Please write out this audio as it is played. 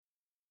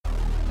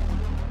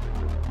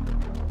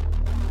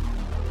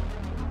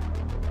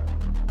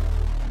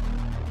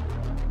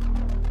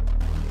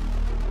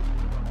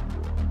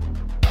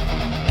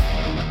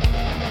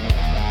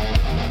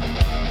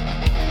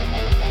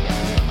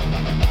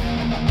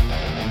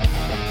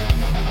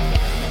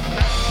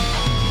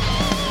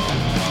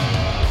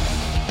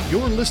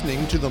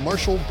listening to The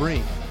Martial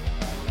Brain,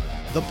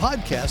 the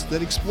podcast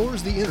that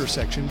explores the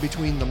intersection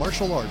between the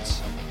martial arts,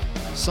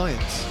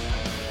 science,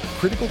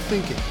 critical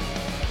thinking,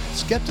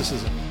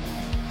 skepticism,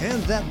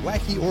 and that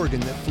wacky organ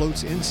that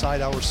floats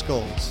inside our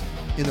skulls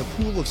in a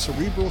pool of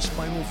cerebral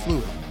spinal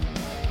fluid,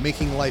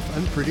 making life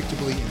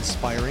unpredictably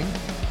inspiring,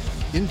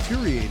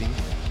 infuriating,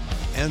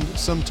 and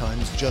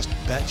sometimes just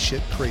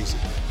batshit crazy.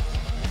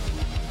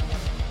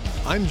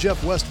 I'm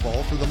Jeff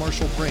Westfall for The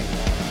Martial Brain.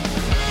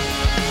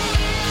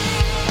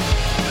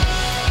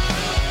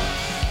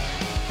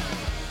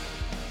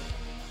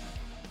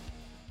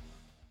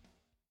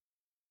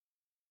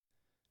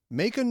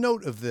 Make a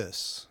note of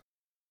this.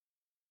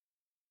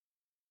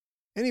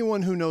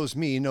 Anyone who knows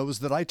me knows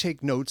that I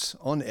take notes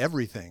on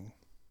everything.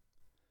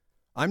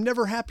 I'm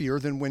never happier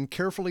than when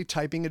carefully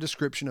typing a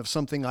description of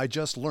something I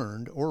just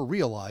learned or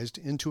realized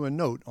into a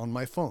note on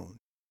my phone.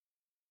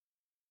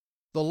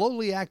 The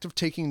lowly act of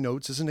taking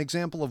notes is an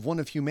example of one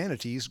of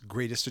humanity's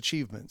greatest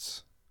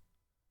achievements: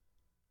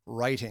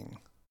 writing.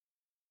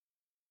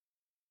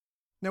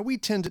 Now, we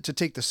tend to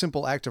take the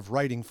simple act of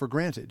writing for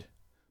granted,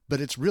 but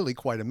it's really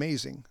quite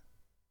amazing.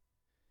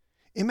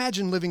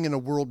 Imagine living in a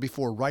world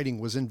before writing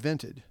was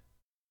invented.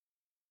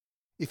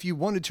 If you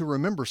wanted to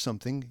remember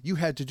something, you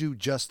had to do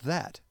just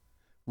that.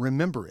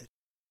 Remember it.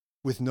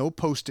 With no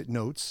post-it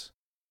notes,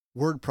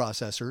 word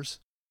processors,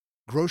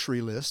 grocery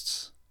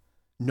lists,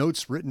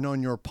 notes written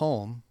on your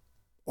palm,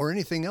 or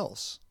anything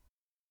else.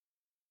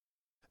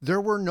 There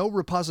were no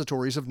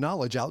repositories of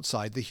knowledge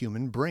outside the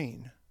human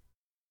brain.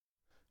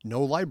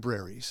 No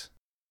libraries.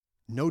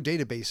 No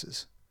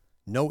databases.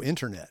 No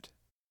internet.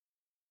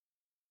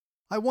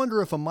 I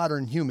wonder if a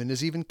modern human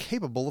is even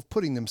capable of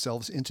putting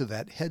themselves into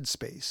that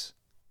headspace.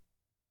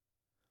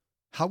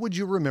 How would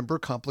you remember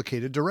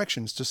complicated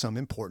directions to some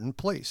important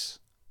place?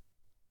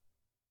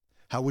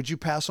 How would you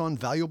pass on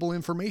valuable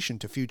information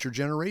to future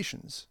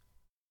generations?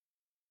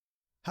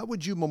 How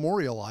would you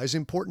memorialize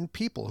important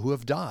people who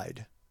have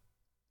died?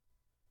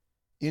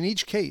 In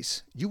each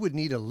case, you would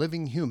need a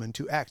living human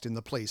to act in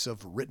the place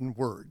of written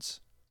words.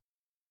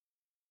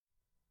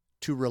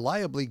 To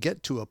reliably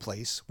get to a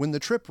place, when the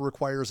trip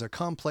requires a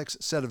complex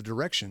set of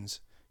directions,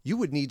 you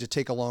would need to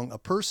take along a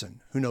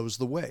person who knows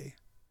the way.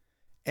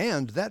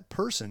 And that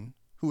person,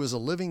 who is a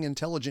living,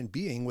 intelligent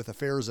being with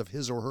affairs of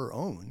his or her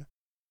own,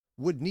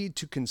 would need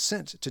to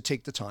consent to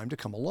take the time to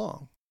come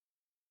along.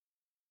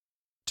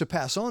 To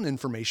pass on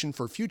information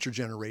for future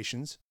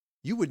generations,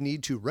 you would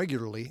need to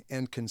regularly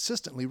and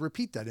consistently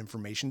repeat that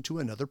information to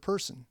another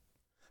person,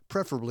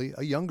 preferably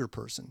a younger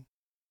person,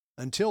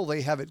 until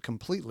they have it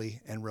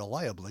completely and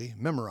reliably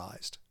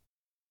memorized.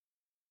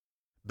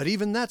 But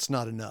even that's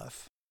not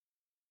enough.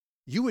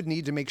 You would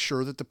need to make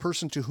sure that the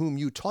person to whom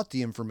you taught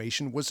the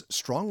information was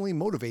strongly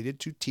motivated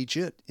to teach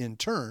it, in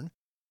turn,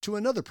 to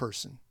another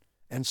person,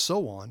 and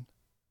so on,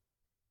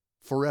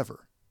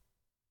 forever.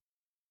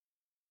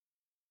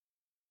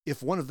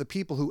 If one of the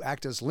people who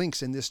act as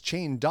links in this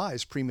chain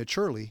dies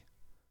prematurely,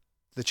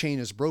 the chain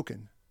is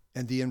broken,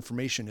 and the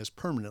information is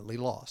permanently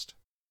lost.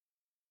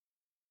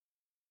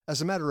 As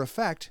a matter of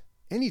fact,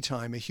 any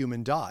time a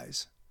human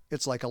dies,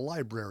 it's like a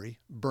library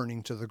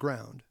burning to the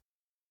ground.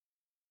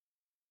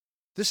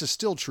 This is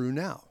still true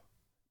now,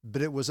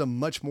 but it was a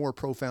much more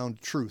profound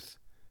truth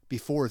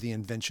before the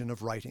invention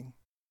of writing.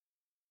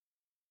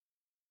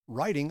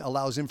 Writing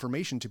allows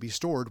information to be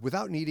stored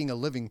without needing a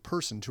living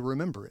person to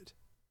remember it.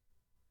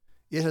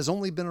 It has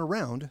only been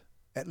around,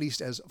 at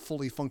least as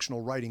fully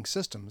functional writing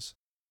systems,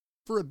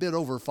 for a bit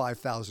over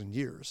 5,000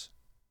 years.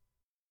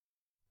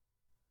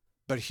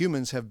 But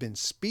humans have been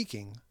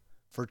speaking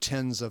for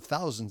tens of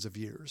thousands of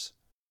years.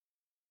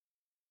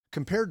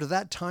 Compared to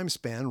that time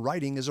span,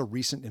 writing is a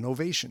recent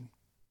innovation.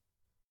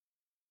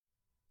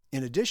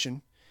 In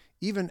addition,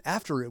 even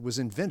after it was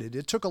invented,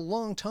 it took a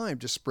long time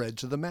to spread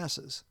to the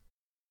masses.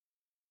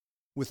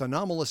 With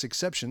anomalous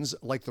exceptions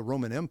like the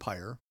Roman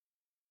Empire,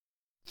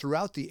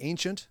 throughout the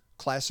ancient,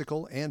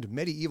 classical, and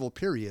medieval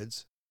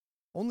periods,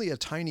 only a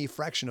tiny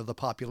fraction of the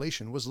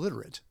population was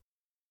literate.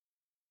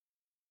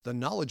 The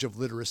knowledge of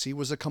literacy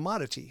was a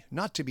commodity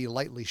not to be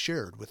lightly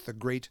shared with the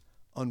great,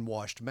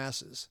 unwashed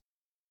masses.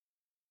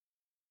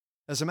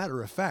 As a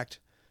matter of fact,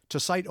 to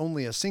cite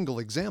only a single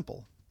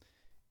example,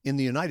 in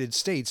the United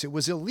States it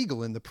was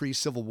illegal in the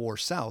pre-Civil War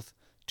South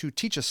to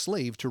teach a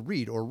slave to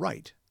read or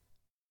write.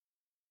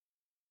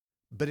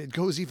 But it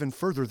goes even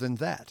further than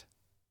that.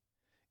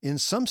 In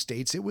some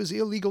states it was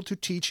illegal to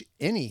teach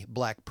any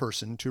black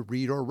person to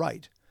read or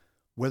write,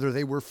 whether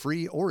they were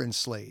free or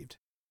enslaved.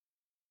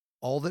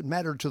 All that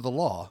mattered to the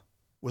law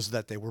was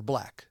that they were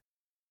black.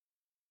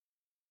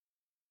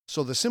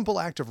 So the simple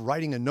act of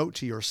writing a note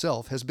to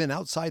yourself has been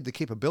outside the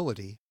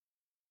capability,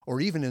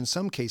 or even in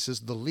some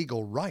cases the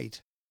legal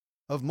right,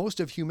 of most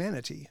of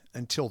humanity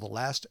until the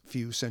last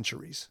few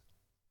centuries.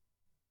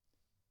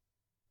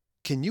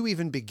 Can you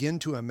even begin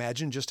to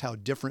imagine just how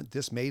different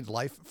this made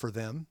life for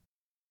them?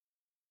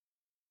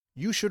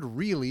 You should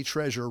really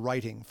treasure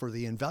writing for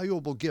the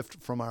invaluable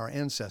gift from our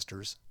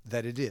ancestors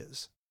that it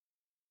is.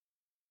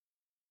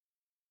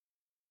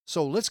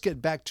 So let's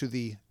get back to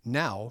the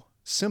now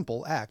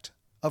simple act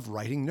of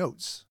writing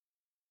notes.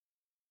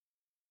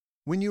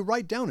 When you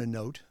write down a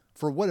note,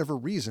 for whatever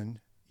reason,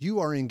 you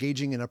are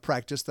engaging in a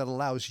practice that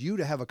allows you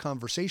to have a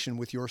conversation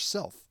with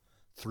yourself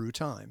through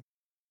time.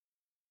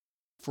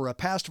 For a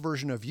past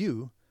version of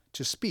you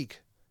to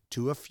speak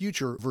to a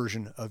future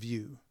version of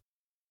you.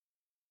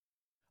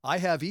 I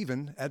have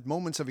even, at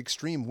moments of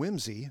extreme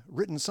whimsy,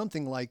 written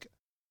something like,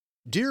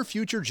 "Dear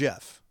future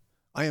Jeff,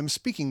 I am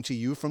speaking to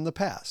you from the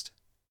past.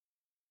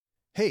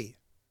 Hey,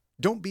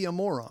 don't be a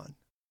moron.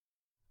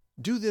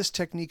 Do this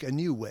technique a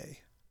new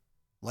way.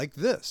 Like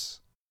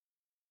this."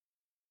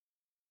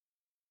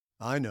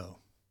 I know.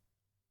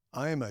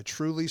 I am a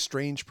truly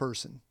strange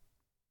person.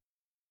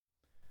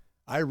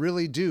 I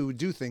really do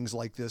things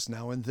like this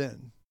now and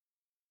then.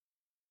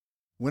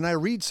 When I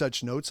read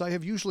such notes, I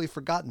have usually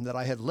forgotten that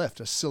I had left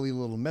a silly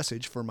little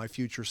message for my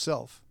future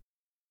self.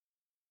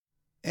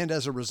 And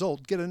as a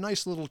result, get a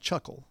nice little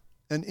chuckle,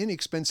 an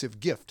inexpensive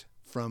gift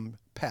from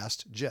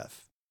past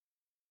Jeff.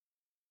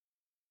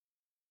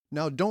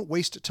 Now, don't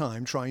waste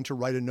time trying to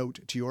write a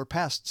note to your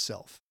past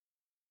self.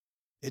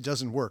 It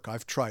doesn't work.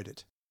 I've tried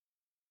it.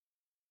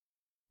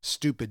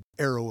 Stupid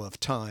arrow of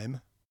time.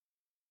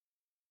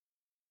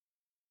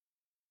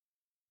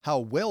 How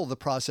well the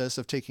process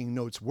of taking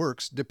notes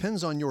works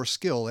depends on your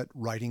skill at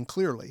writing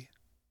clearly.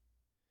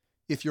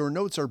 If your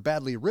notes are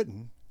badly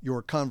written,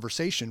 your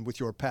conversation with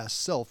your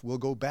past self will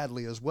go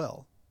badly as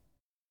well.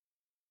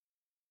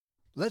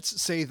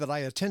 Let's say that I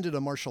attended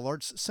a martial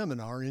arts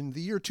seminar in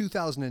the year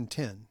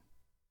 2010.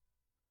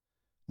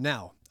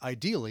 Now,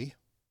 ideally,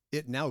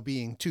 it now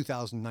being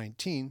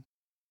 2019,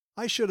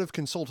 I should have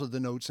consulted the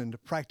notes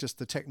and practiced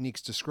the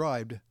techniques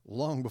described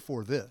long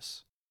before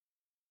this.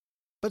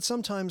 But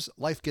sometimes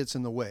life gets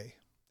in the way,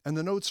 and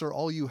the notes are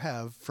all you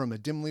have from a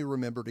dimly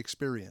remembered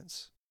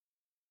experience.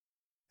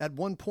 At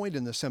one point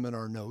in the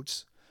seminar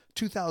notes,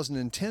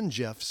 2010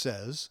 Jeff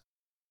says,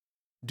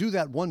 "Do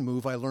that one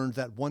move I learned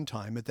that one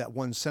time at that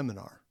one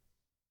seminar."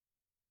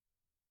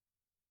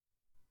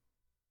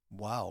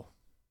 Wow.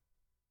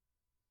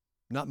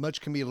 Not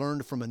much can be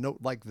learned from a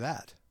note like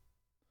that,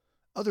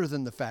 other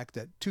than the fact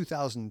that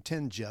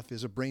 2010 Jeff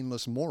is a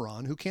brainless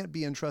moron who can't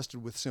be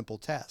entrusted with simple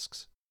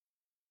tasks,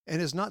 and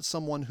is not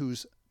someone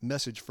whose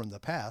message from the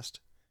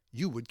past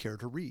you would care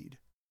to read.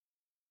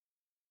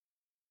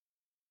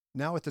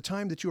 Now, at the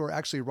time that you are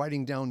actually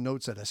writing down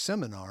notes at a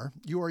seminar,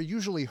 you are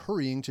usually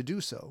hurrying to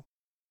do so,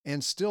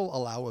 and still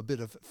allow a bit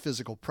of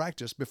physical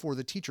practice before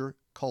the teacher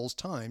calls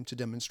time to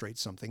demonstrate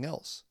something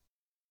else.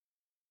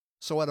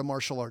 So at a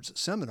martial arts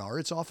seminar,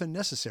 it's often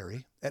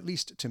necessary, at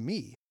least to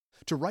me,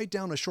 to write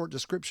down a short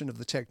description of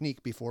the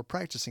technique before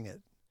practicing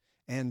it,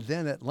 and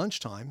then at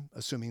lunchtime,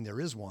 assuming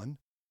there is one,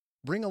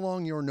 bring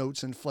along your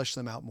notes and flesh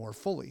them out more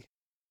fully,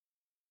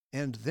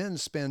 and then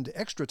spend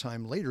extra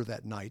time later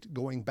that night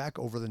going back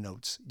over the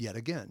notes yet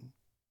again.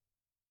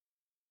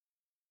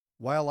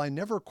 While I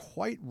never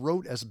quite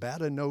wrote as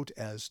bad a note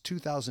as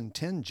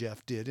 2010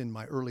 Jeff did in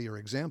my earlier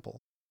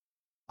example,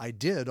 I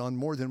did on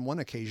more than one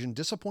occasion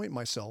disappoint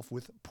myself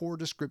with poor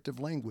descriptive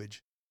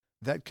language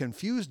that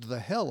confused the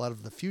hell out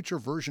of the future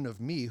version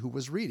of me who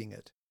was reading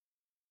it.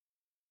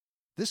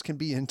 This can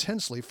be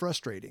intensely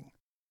frustrating,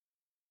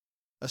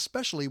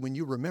 especially when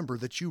you remember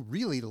that you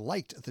really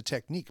liked the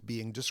technique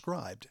being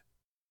described.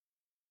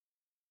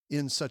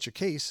 In such a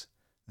case,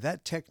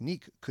 that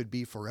technique could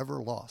be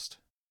forever lost.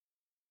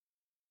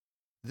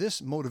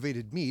 This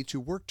motivated me to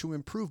work to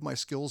improve my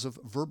skills of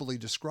verbally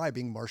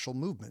describing martial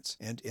movements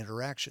and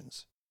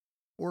interactions,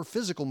 or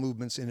physical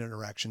movements and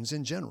interactions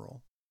in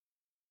general.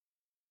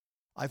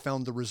 I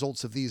found the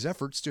results of these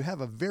efforts to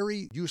have a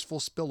very useful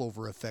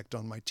spillover effect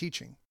on my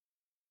teaching.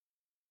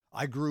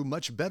 I grew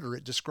much better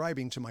at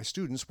describing to my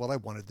students what I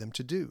wanted them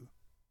to do.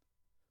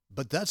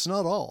 But that's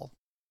not all.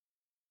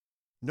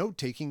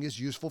 Note-taking is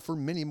useful for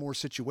many more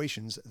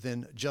situations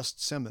than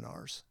just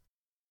seminars.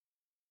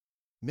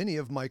 Many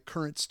of my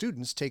current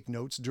students take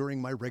notes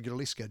during my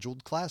regularly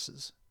scheduled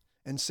classes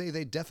and say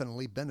they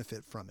definitely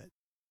benefit from it.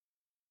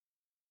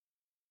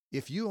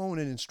 If you own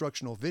an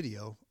instructional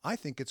video, I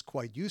think it's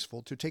quite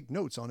useful to take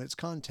notes on its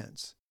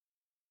contents,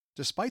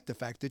 despite the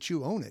fact that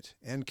you own it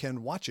and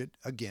can watch it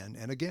again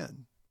and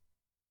again.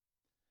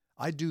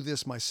 I do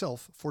this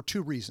myself for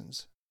two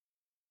reasons.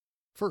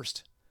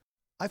 First,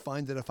 I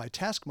find that if I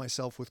task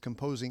myself with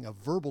composing a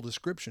verbal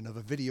description of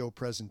a video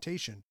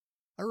presentation,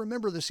 I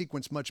remember the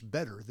sequence much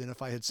better than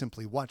if I had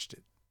simply watched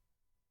it.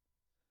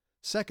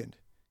 Second,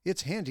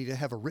 it's handy to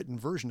have a written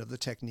version of the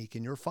technique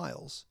in your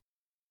files.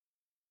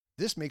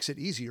 This makes it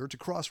easier to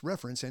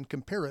cross-reference and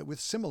compare it with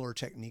similar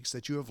techniques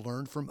that you have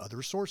learned from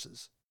other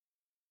sources.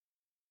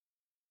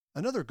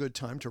 Another good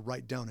time to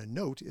write down a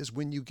note is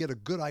when you get a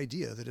good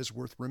idea that is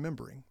worth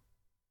remembering.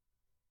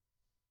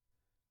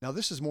 Now,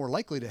 this is more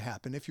likely to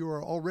happen if you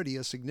are already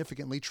a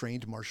significantly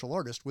trained martial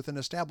artist with an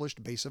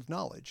established base of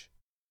knowledge.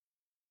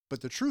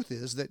 But the truth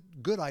is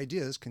that good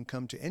ideas can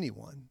come to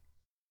anyone.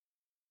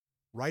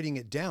 Writing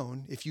it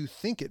down, if you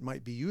think it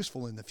might be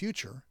useful in the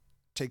future,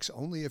 takes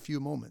only a few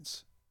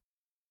moments.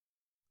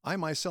 I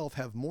myself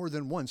have more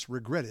than once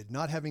regretted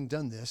not having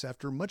done this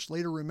after much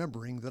later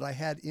remembering that I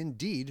had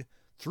indeed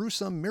through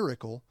some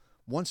miracle,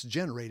 once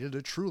generated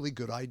a truly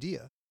good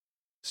idea,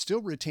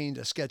 still retained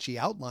a sketchy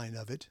outline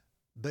of it,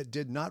 but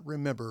did not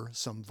remember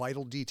some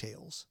vital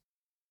details.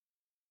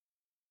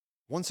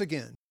 Once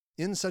again,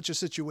 in such a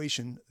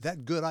situation,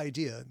 that good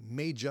idea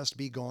may just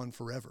be gone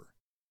forever.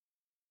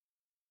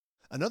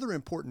 Another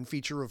important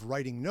feature of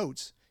writing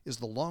notes is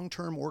the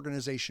long-term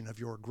organization of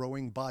your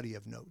growing body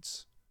of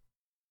notes.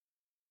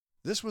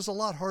 This was a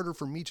lot harder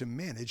for me to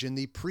manage in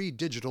the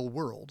pre-digital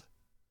world.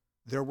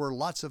 There were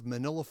lots of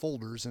manila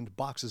folders and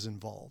boxes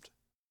involved.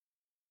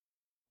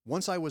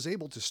 Once I was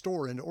able to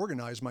store and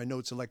organize my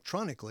notes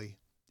electronically,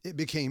 it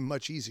became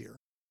much easier,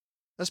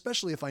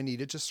 especially if I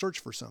needed to search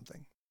for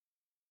something.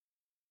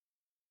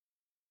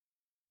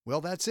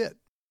 Well, that's it.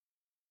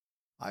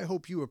 I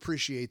hope you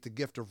appreciate the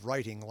gift of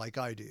writing like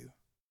I do.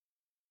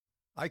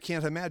 I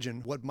can't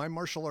imagine what my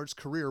martial arts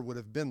career would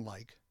have been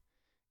like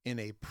in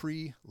a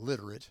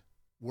pre-literate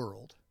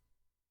world.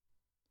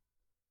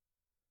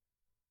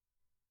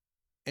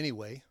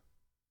 Anyway,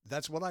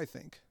 that's what I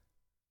think.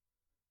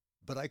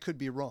 But I could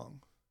be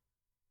wrong.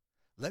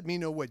 Let me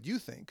know what you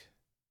think,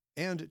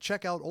 and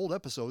check out old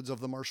episodes of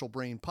the Martial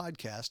Brain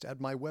podcast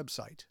at my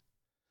website,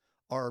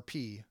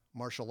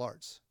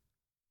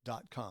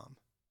 rpmartialarts.com.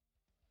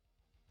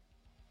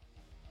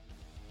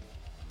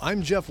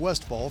 I'm Jeff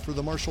Westfall for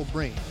the Martial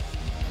Brain.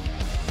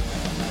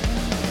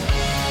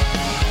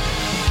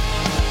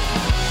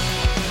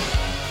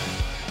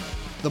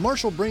 The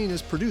Martial Brain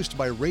is produced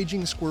by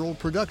Raging Squirrel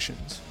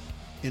Productions,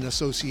 in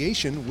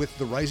association with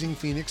the Rising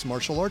Phoenix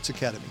Martial Arts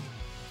Academy.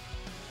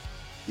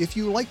 If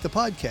you like the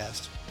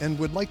podcast and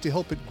would like to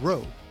help it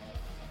grow,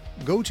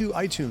 go to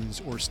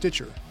iTunes or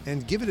Stitcher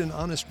and give it an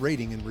honest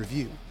rating and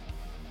review.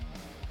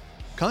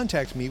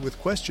 Contact me with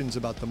questions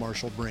about the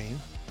Martial Brain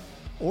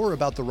or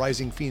about the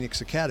Rising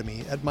Phoenix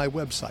Academy at my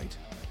website,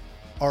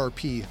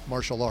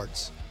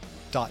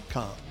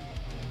 rpmartialarts.com.